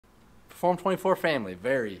Perform24 family,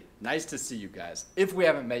 very nice to see you guys. If we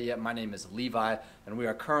haven't met yet, my name is Levi, and we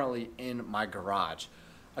are currently in my garage.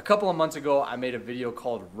 A couple of months ago, I made a video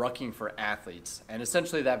called Rucking for Athletes, and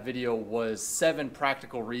essentially that video was 7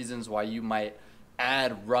 practical reasons why you might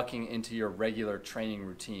add rucking into your regular training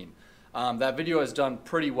routine. That video has done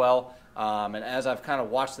pretty well, and as I've kind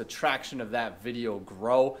of watched the traction of that video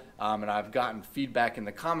grow, and I've gotten feedback in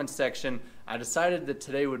the comments section, I decided that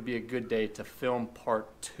today would be a good day to film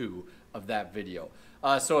part 2 of that video.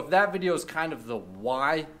 So if that video is kind of the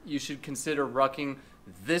why you should consider rucking,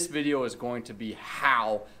 this video is going to be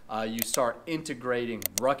how you start integrating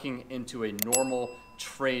rucking into a normal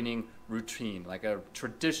training routine, like a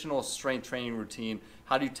traditional strength training routine.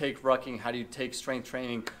 How do you take rucking, how do you take strength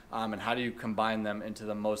training, and how do you combine them into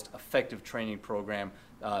the most effective training program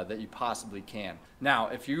that you possibly can. Now,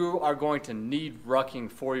 if you are going to need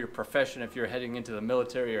rucking for your profession, if you're heading into the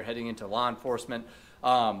military or heading into law enforcement,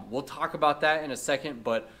 we'll talk about that in a second,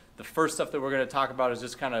 but the first stuff that we're going to talk about is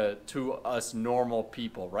just kind of to us normal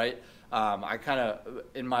people, right? I kind of,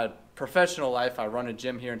 in my professional life, I run a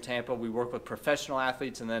gym here in Tampa. We work with professional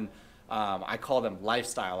athletes, and then I call them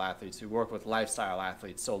lifestyle athletes. We work with lifestyle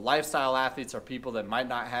athletes. So lifestyle athletes are people that might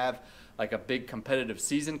not have like a big competitive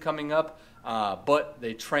season coming up, but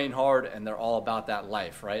they train hard and they're all about that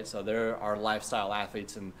life, right? So they're our lifestyle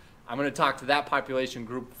athletes, and I'm going to talk to that population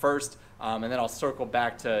group first, and then I'll circle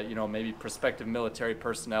back to, you know, maybe prospective military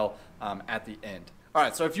personnel at the end. All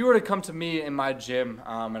right, so if you were to come to me in my gym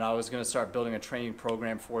and I was going to start building a training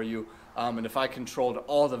program for you, and if I controlled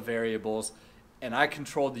all the variables and I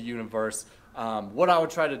controlled the universe, what I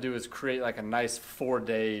would try to do is create like a nice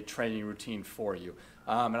 4-day training routine for you.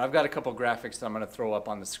 And I've got a couple graphics that I'm going to throw up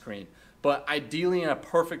on the screen. But ideally, in a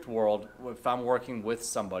perfect world, if I'm working with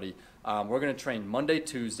somebody, we're going to train Monday,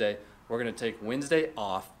 Tuesday, we're going to take Wednesday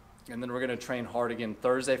off, and then we're going to train hard again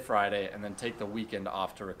Thursday, Friday, and then take the weekend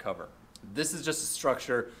off to recover. This is just a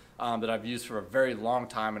structure that I've used for a very long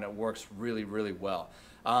time, and it works really, really well.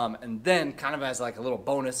 And then, kind of as like a little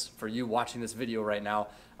bonus for you watching this video right now,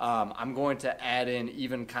 I'm going to add in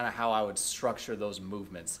even kind of how I would structure those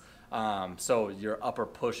movements. So your upper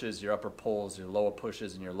pushes, your upper pulls, your lower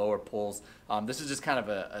pushes, and your lower pulls. This is just kind of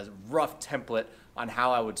a rough template on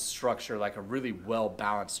how I would structure like a really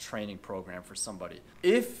well-balanced training program for somebody.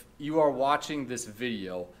 If you are watching this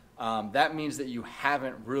video, that means that you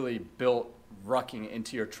haven't really built rucking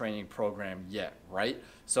into your training program yet, right?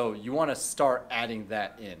 So you want to start adding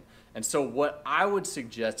that in. And so what I would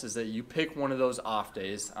suggest is that you pick one of those off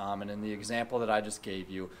days, and in the example that I just gave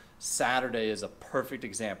you, Saturday is a perfect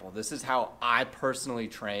example. This is how I personally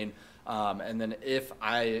train, and then if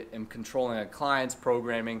I am controlling a client's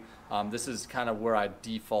programming, this is kind of where I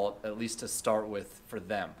default, at least to start with, for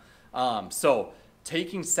them. So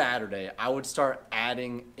taking Saturday, I would start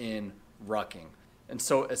adding in rucking. And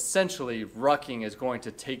so essentially, rucking is going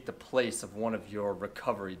to take the place of one of your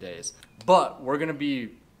recovery days. But we're going to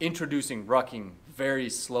be introducing rucking very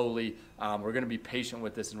slowly. We're going to be patient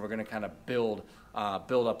with this, and we're going to kind of build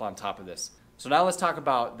up on top of this. So now let's talk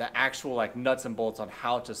about the actual like nuts and bolts on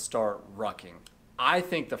how to start rucking. I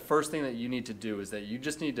think the first thing that you need to do is that you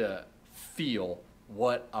just need to feel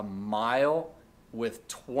what a mile with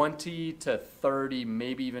 20 to 30,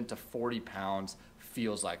 maybe even to 40 pounds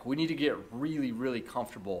feels like. We need to get really, really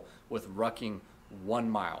comfortable with rucking 1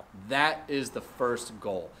 mile. That is the first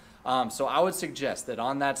goal. So I would suggest that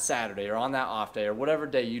on that Saturday or on that off day or whatever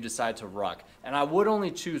day you decide to ruck, and I would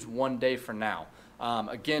only choose 1 day for now.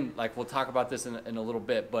 Again, like we'll talk about this in a little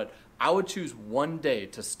bit, but I would choose 1 day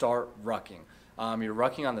to start rucking. You're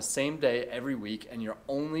rucking on the same day every week, and you're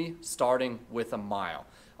only starting with a mile.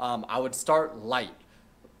 I would start light.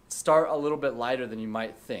 Start a little bit lighter than you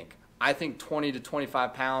might think. I think 20 to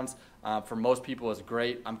 25 pounds for most people is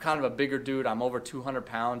great. I'm kind of a bigger dude. I'm over 200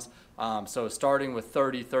 pounds. So starting with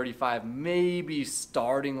 30, 35, maybe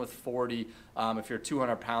starting with 40 if you're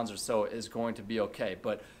 200 pounds or so is going to be okay.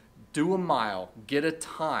 But do a mile, get a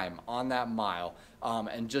time on that mile,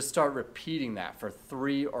 and just start repeating that for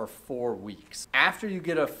 3 or 4 weeks. After you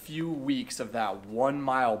get a few weeks of that 1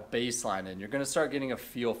 mile baseline in, you're going to start getting a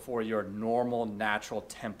feel for your normal, natural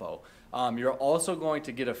tempo. You're also going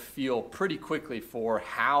to get a feel pretty quickly for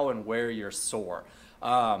how and where you're sore.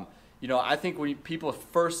 You know, I think when people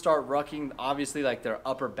first start rucking, obviously like their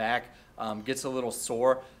upper back gets a little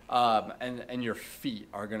sore, and your feet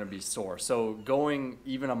are going to be sore. So going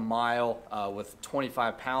even a mile with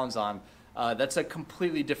 25 pounds on, that's a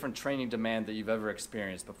completely different training demand that you've ever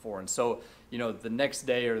experienced before. And so, you know, the next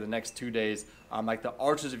day or the next 2 days, like the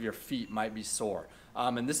arches of your feet might be sore.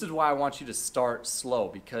 And this is why I want you to start slow,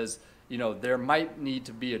 because there might need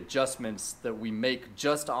to be adjustments that we make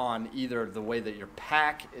just on either the way that your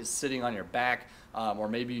pack is sitting on your back, or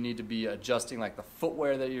maybe you need to be adjusting like the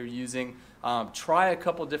footwear that you're using. Try a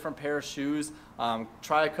couple different pair of shoes,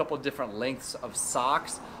 try a couple different lengths of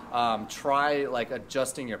socks, try like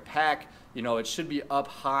adjusting your pack. It should be up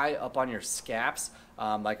high, up on your scaps,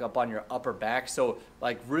 like up on your upper back. So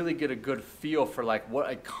like really get a good feel for like what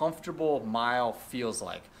a comfortable mile feels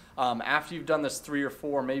like. After you've done this 3 or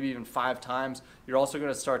 4, maybe even 5 times, you're also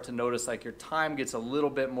going to start to notice like your time gets a little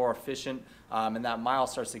bit more efficient, and that mile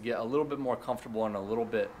starts to get a little bit more comfortable and a little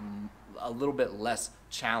bit less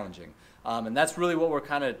challenging. And that's really what we're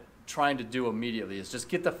kind of trying to do immediately, is just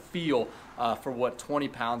get the feel for what 20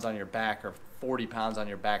 pounds on your back or 40 pounds on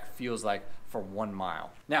your back feels like for 1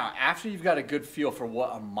 mile. Now, after you've got a good feel for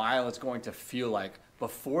what a mile is going to feel like,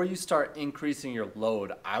 before you start increasing your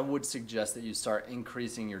load, I would suggest that you start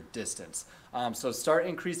increasing your distance. So start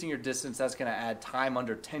increasing your distance. That's going to add time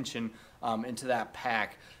under tension into that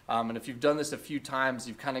pack. And if you've done this a few times,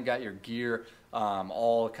 you've kind of got your gear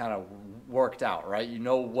all kind of worked out, right? You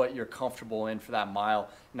know what you're comfortable in for that mile.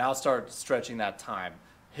 Now start stretching that time.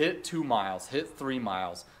 Hit 2 miles, hit 3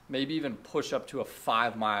 miles, maybe even push up to a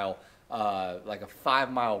 5 mile, like a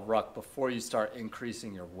 5 mile ruck before you start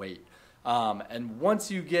increasing your weight. And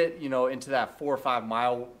once you get, into that 4 or 5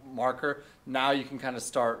 mile marker, now you can kind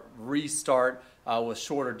of restart with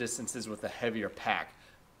shorter distances with a heavier pack.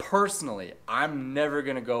 Personally, I'm never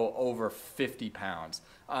going to go over 50 pounds.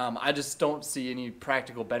 I just don't see any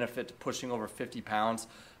practical benefit to pushing over 50 pounds.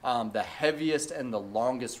 The heaviest and the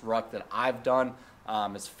longest ruck that I've done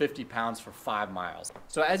is 50 pounds for 5 miles.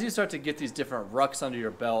 So as you start to get these different rucks under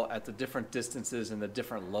your belt at the different distances and the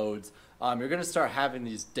different loads, you're going to start having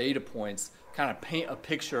these data points kind of paint a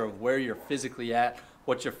picture of where you're physically at,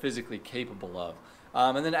 what you're physically capable of.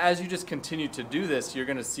 And then as you just continue to do this, you're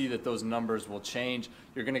going to see that those numbers will change.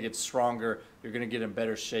 You're going to get stronger. You're going to get in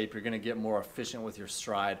better shape. You're going to get more efficient with your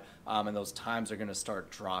stride, and those times are going to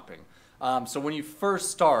start dropping. So when you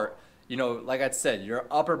first start, like I said, your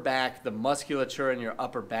upper back, the musculature in your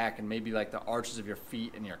upper back, and maybe like the arches of your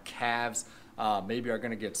feet and your calves maybe are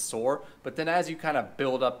going to get sore. But then as you kind of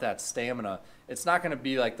build up that stamina, it's not going to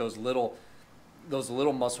be like those little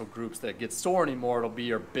muscle groups that get sore anymore. It'll be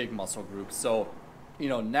your big muscle groups. So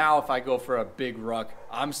now if I go for a big ruck,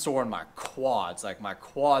 I'm sore in my quads. Like my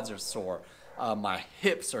quads are sore, my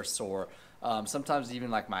hips are sore, sometimes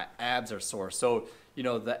even like my abs are sore. So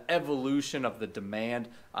the evolution of the demand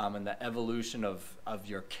and the evolution of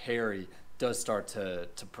your carry does start to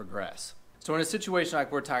progress. So in a situation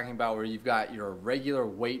like we're talking about, where you've got your regular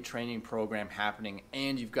weight training program happening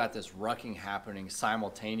and you've got this rucking happening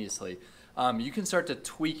simultaneously, you can start to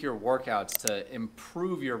tweak your workouts to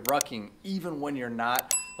improve your rucking even when you're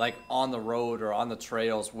not like on the road or on the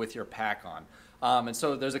trails with your pack on. And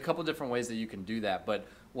so there's a couple different ways that you can do that, but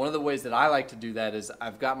one of the ways that I like to do that is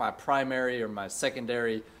I've got my primary or my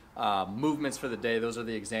secondary movements for the day. Those are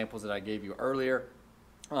the examples that I gave you earlier.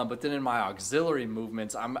 But then in my auxiliary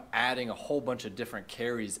movements, I'm adding a whole bunch of different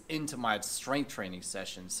carries into my strength training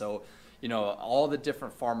session. So, all the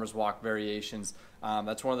different farmer's walk variations.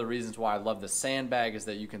 That's one of the reasons why I love the sandbag, is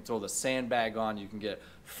that you can throw the sandbag on. You can get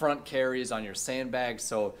front carries on your sandbag.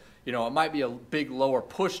 So, it might be a big lower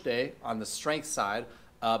push day on the strength side,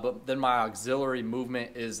 but then my auxiliary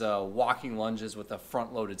movement is walking lunges with a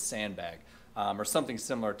front-loaded sandbag. Or something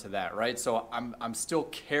similar to that, right? So I'm still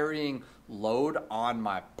carrying load on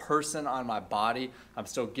my person, on my body. I'm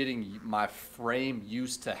still getting my frame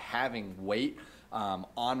used to having weight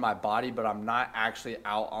on my body, but I'm not actually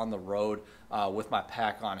out on the road with my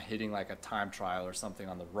pack on hitting like a time trial or something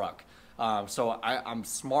on the ruck. So I'm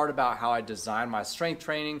smart about how I design my strength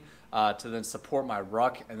training to then support my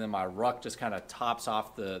ruck, and then my ruck just kind of tops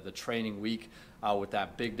off the training week with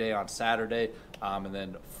that big day on Saturday, and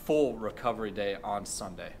then full recovery day on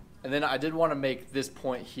Sunday. And then I did want to make this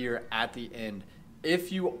point here at the end.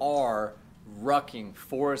 If you are rucking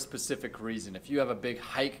for a specific reason, if you have a big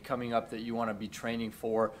hike coming up that you want to be training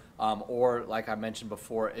for, or like I mentioned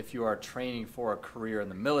before, if you are training for a career in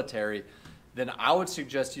the military, then I would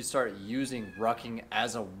suggest you start using rucking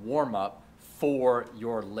as a warm-up for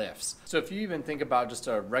your lifts. So if you even think about just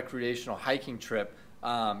a recreational hiking trip,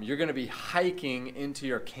 you're going to be hiking into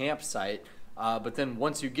your campsite, but then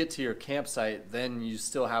once you get to your campsite, then you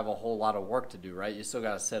still have a whole lot of work to do, right? You still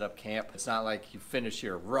got to set up camp. It's not like you finish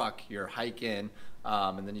your ruck, your hike in,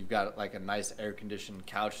 and then you've got like a nice air-conditioned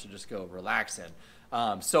couch to just go relax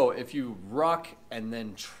in. So if you ruck and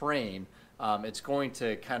then train, it's going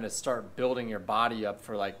to kind of start building your body up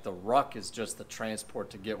for, like, the ruck is just the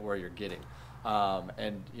transport to get where you're getting.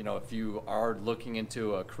 And if you are looking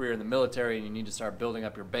into a career in the military and you need to start building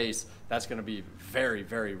up your base, that's going to be very,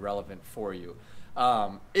 very relevant for you.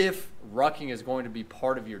 If rucking is going to be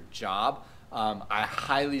part of your job, I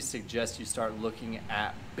highly suggest you start looking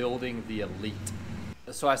at Building the Elite.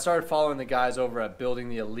 So I started following the guys over at Building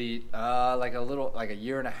the Elite like a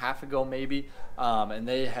year and a half ago maybe, and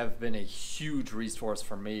they have been a huge resource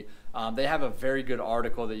for me. They have a very good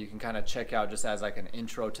article that you can kind of check out just as like an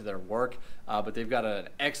intro to their work, but they've got an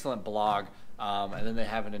excellent blog, and then they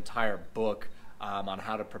have an entire book on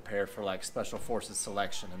how to prepare for like Special Forces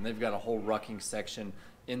selection, and they've got a whole rucking section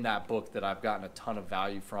in that book that I've gotten a ton of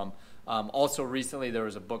value from. Also recently there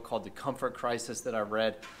was a book called The Comfort Crisis that I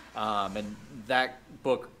read, and that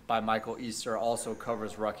book by Michael Easter also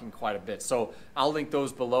covers rucking quite a bit. So I'll link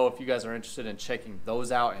those below if you guys are interested in checking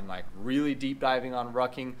those out and like really deep diving on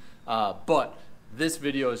rucking. But this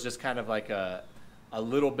video is just kind of like a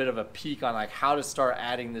little bit of a peek on like how to start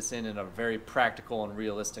adding this in a very practical and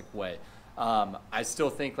realistic way. I still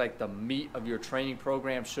think like the meat of your training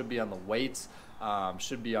program should be on the weights,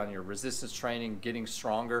 should be on your resistance training, getting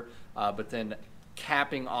stronger, but then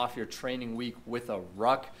capping off your training week with a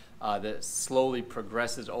ruck that slowly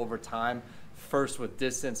progresses over time, first with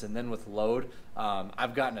distance and then with load.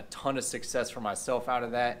 I've gotten a ton of success for myself out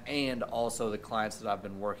of that, and also the clients that I've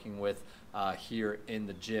been working with here in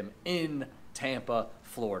the gym in Tampa,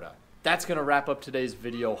 Florida. That's going to wrap up today's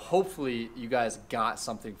video. Hopefully you guys got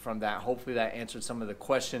something from that. Hopefully that answered some of the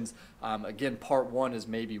questions. Again, part one is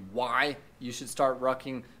maybe why you should start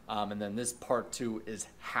rucking, and then this part two is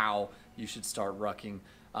how you should start rucking,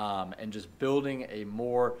 and just building a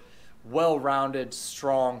more well-rounded,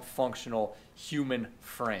 strong, functional human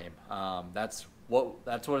frame. That's what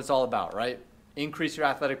it's all about, right? Increase your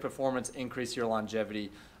athletic performance, increase your longevity.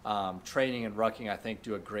 Training and rucking, I think,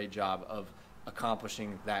 do a great job of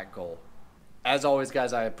accomplishing that goal. As always,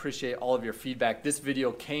 guys, I appreciate all of your feedback. This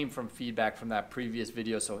video came from feedback from that previous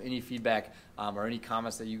video, so any feedback or any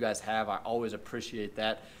comments that you guys have, I always appreciate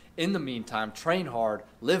that. In the meantime, train hard,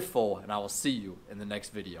 live full, and I will see you in the next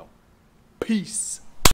video. Peace.